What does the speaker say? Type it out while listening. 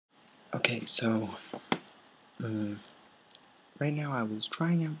Okay, so right now I was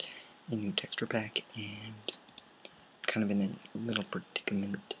trying out a new texture pack and kind of in a little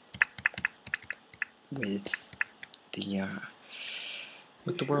predicament with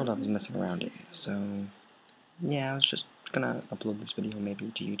the world I was messing around in. So yeah, I was just gonna upload this video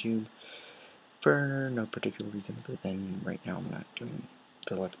maybe to YouTube for no particular reason other than right now I'm not doing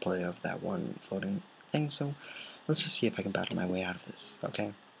the let's play of that one floating thing. So let's just see if I can battle my way out of this.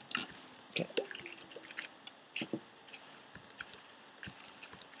 Okay. Okay.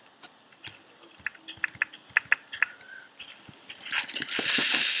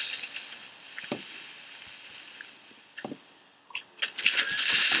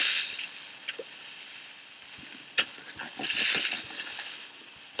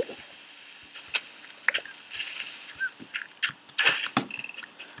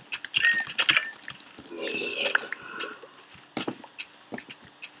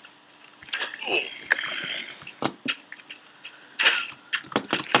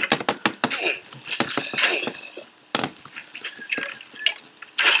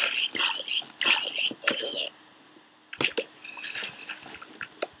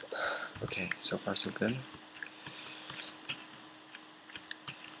 Okay, so far so good.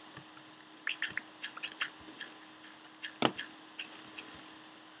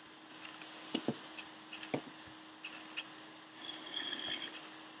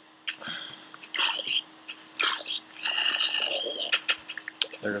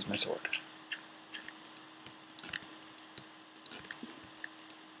 There goes my sword.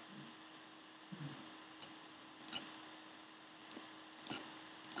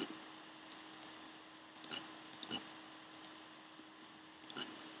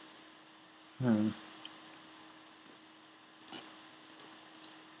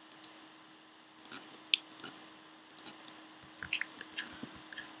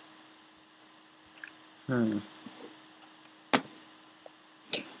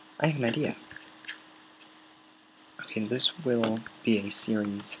 I have an idea. Okay, this will be a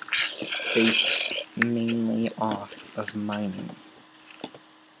series based mainly off of mining.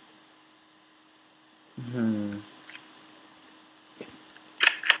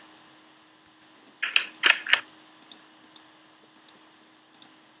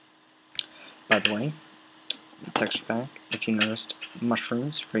 By the way, texture pack, if you noticed,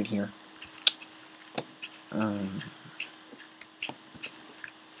 mushrooms right here.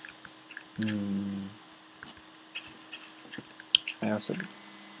 I also did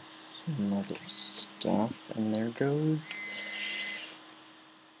some other stuff, and there goes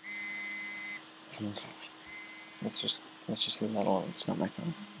some coffee. Let's just leave that alone. It's not my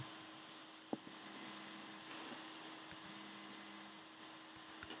phone.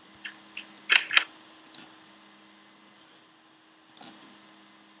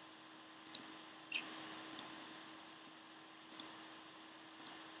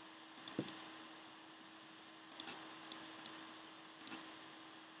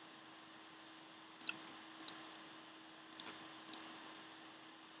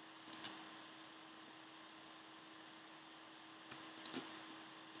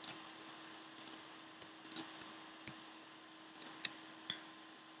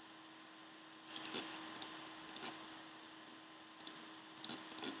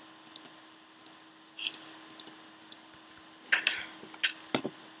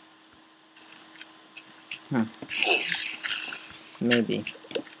 Maybe.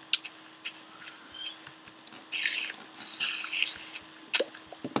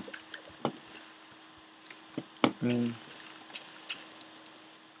 I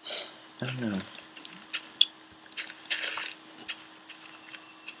don't know.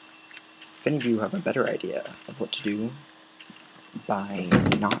 If any of you have a better idea of what to do by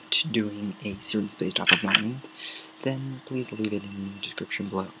not doing a series based off of mining, then please leave it in the description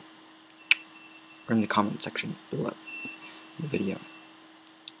below. Or in the comment section below the video.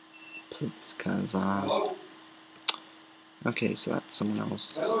 Please, because, okay, so that's someone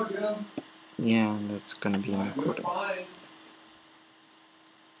else. Hello, Jim. Yeah, that's gonna be in the recording. Fine.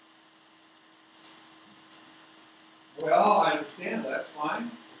 Well, I understand, that's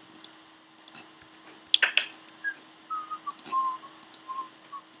fine.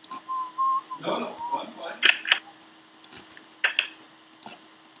 No, I'm fine.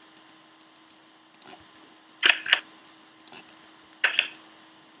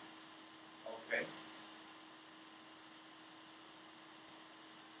 Okay.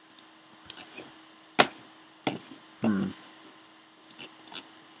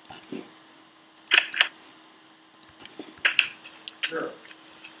 Sure.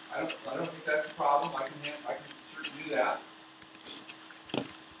 I don't think that's a problem. I can certainly do that.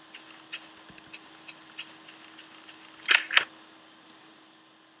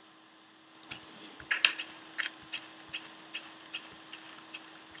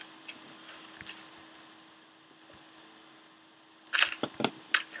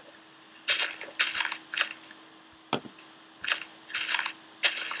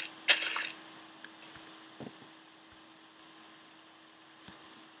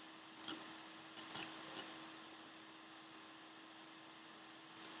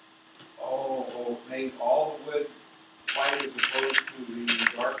 paint all the wood white as opposed to the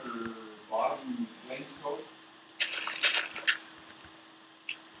darker bottom wainscot?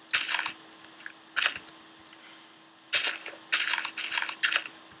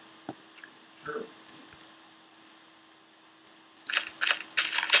 Sure.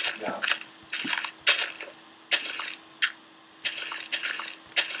 Yeah.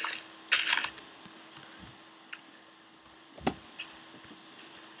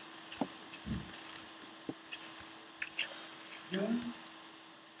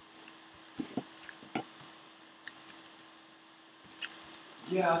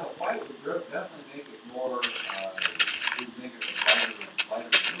 Yeah, the white would definitely make it more, would make it a lighter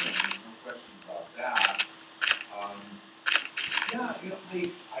room, there's no question about that. Yeah,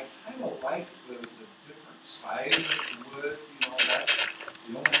 I kind of like the different size of the wood, that's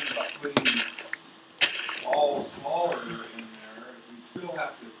the only thing about putting all smaller in there is we still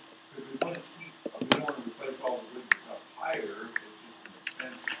have to, because we want to we don't want to replace all the wood that's up higher, it's just an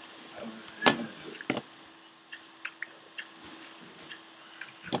expense. I don't know if we want to do it.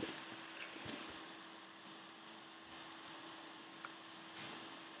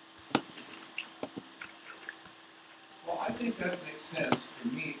 Well, I think that makes sense to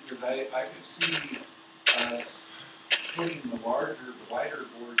me because I could see us putting the wider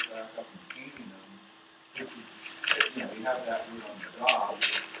boards back up and painting them, which would, you have that wood on the job.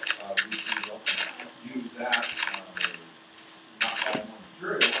 We could use that, not buy more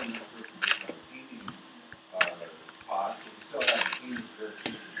material, and the person just have a painting cost, but we still have the painters there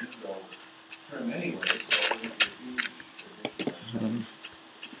to the window trim anyway, so it wouldn't be a huge addition.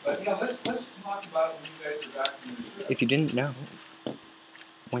 But yeah, let's talk about when you guys are back in the trip. If you didn't know,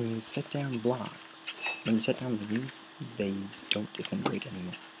 when you set down blocks, when you set down these, they don't disintegrate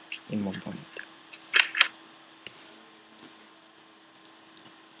anymore in one point.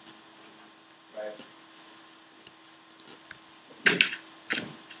 Right.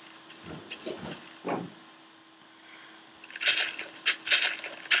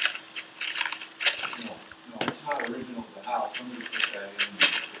 No, it's not original to the house. Somebody put that in for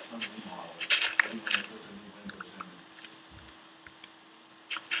some remodel. Maybe when they put the new windows in.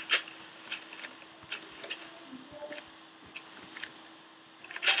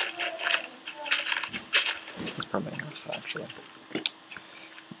 That's probably enough, actually.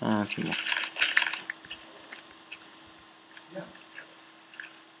 A few more. Yeah.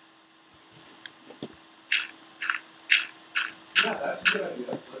 Yeah, that's a good idea.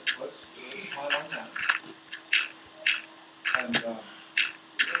 Let's plan on that. And yeah.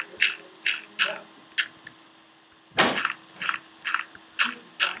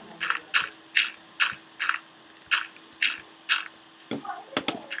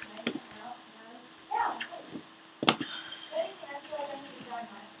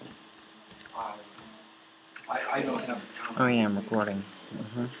 I don't have a count. Oh yeah, I'm recording.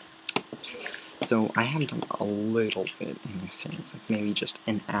 So I have done a little bit in this series, like maybe just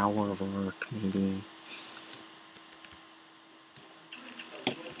an hour of work, maybe.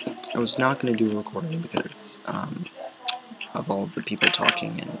 I was not going to do a recording because of all of the people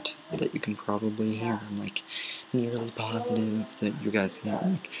talking and that you can probably hear. I'm like nearly positive that you guys can hear.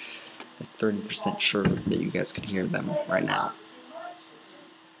 I'm like 30% sure that you guys can hear them right now.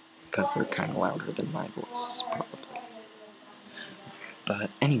 Because they're kind of louder than my voice, probably. But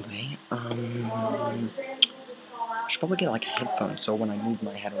anyway, I should probably get like a headphone so when I move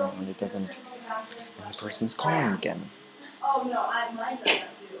my head around it doesn't, and the person's calling again.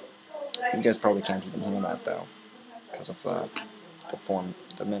 You guys probably can't even hear that though, because of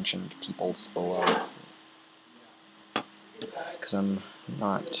the mentioned peoples below. Because I'm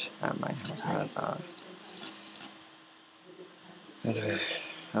not at my house, I'm at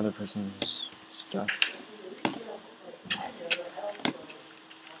other person's stuff.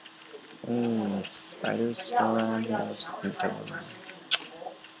 Any spiders still around here? I was hoping to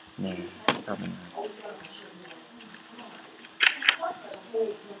nah, probably not.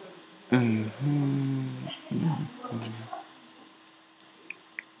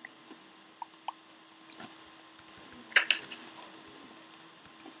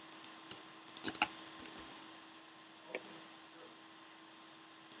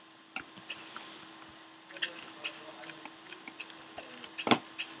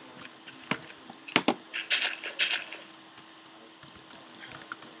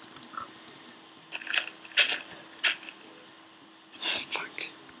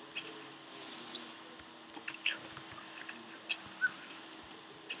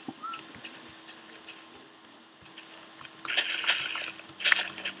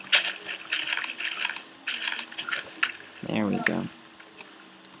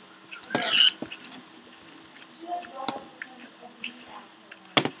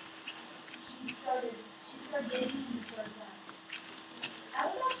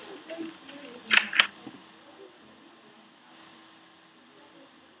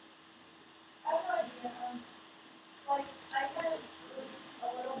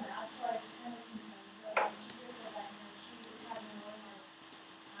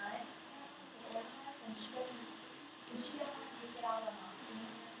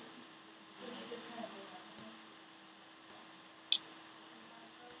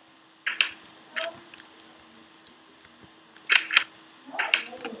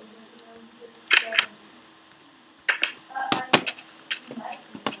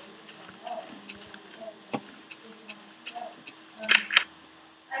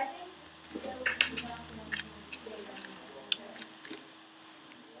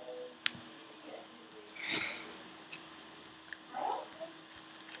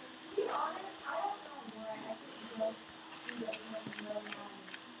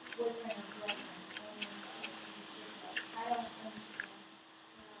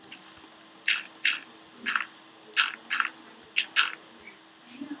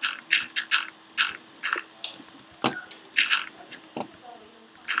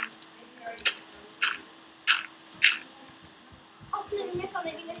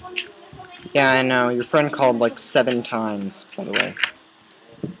 Yeah, I know. Your friend called like 7 times, by the way.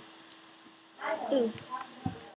 Ooh.